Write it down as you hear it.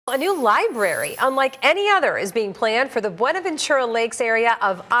A new library, unlike any other, is being planned for the Buenaventura Lakes area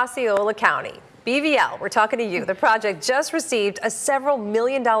of Osceola County. BVL, we're talking to you. The project just received a several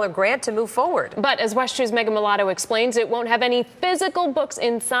million-dollar grant to move forward. But as West 2's Megan Mulatto explains, it won't have any physical books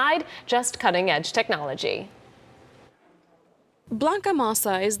inside, just cutting-edge technology. Blanca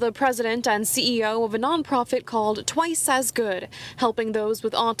Massa is the president and CEO of a nonprofit called Twice as Good, helping those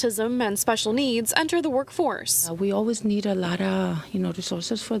with autism and special needs enter the workforce. We always need a lot of,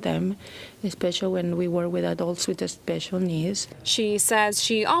 resources for them, especially when we work with adults with special needs. She says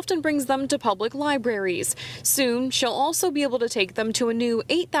she often brings them to public libraries. Soon, she'll also be able to take them to a new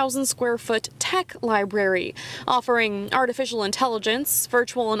 8,000 square foot tech library, offering artificial intelligence,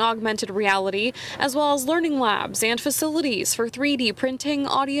 virtual and augmented reality, as well as learning labs and facilities for 3D printing,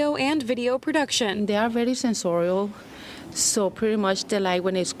 audio, and video production. They are very sensorial, so pretty much they like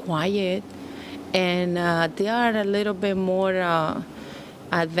when it's quiet, and they are a little bit more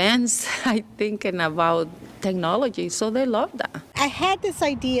advanced, I think, about technology, so they love that. I had this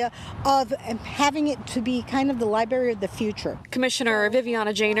idea of having it to be kind of the library of the future. Commissioner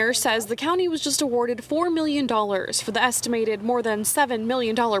Viviana Janer says the county was just awarded $4 million for the estimated more than $7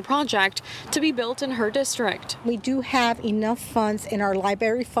 million project to be built in her district. We do have enough funds in our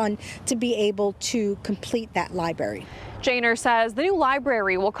library fund to be able to complete that library. Janer says the new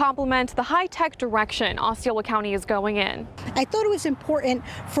library will complement the high-tech direction Osceola County is going in. I thought it was important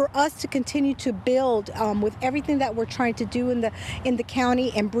for us to continue to build with everything that we're trying to do in the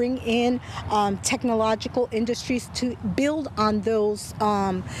county and bring in technological industries to build on those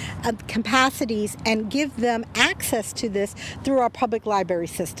capacities and give them access to this through our public library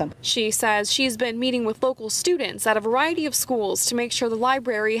system. She says she's been meeting with local students at a variety of schools to make sure the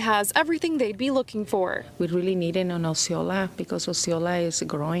library has everything they'd be looking for. We really need it on Osceola because Osceola is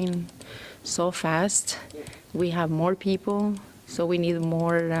growing so fast. We have more people, so we need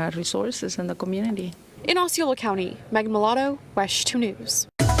more resources in the community. In Osceola County, Megan Mulatto, West 2 News.